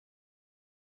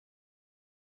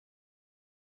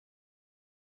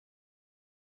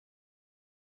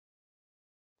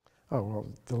Oh, well,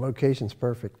 the location's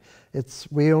perfect.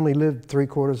 We only lived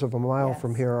 3/4 of a mile Yes.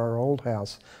 from here, our old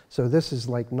house. So this is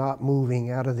like not moving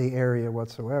out of the area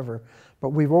whatsoever. But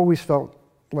we've always felt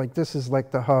like this is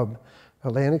like the hub.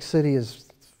 Atlantic City is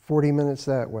 40 minutes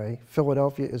that way.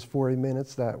 Philadelphia is 40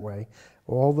 minutes that way.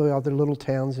 All the other little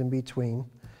towns in between.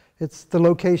 The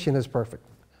location is perfect.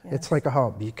 Yes. It's like a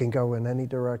hub. You can go in any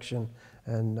direction.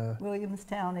 And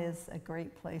Williamstown is a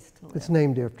great place to live. it's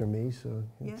named after me, so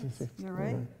Yes, it's you're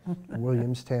right.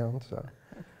 Williamstown. So,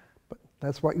 but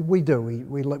that's what we do.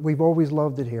 We've always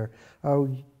loved it here.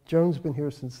 Joan's been here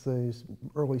since the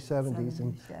early 70s,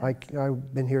 and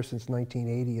I've been here since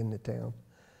 1980 in the town.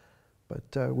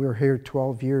 But we're here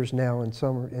 12 years now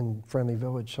in Friendly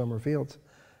Village, Summerfields,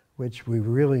 which we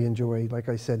really enjoy. Like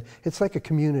I said, it's like a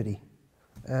community,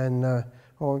 and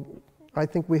I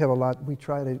think we have a lot. We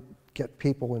try to get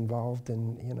people involved,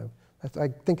 and I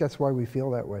think that's why we feel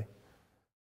that way.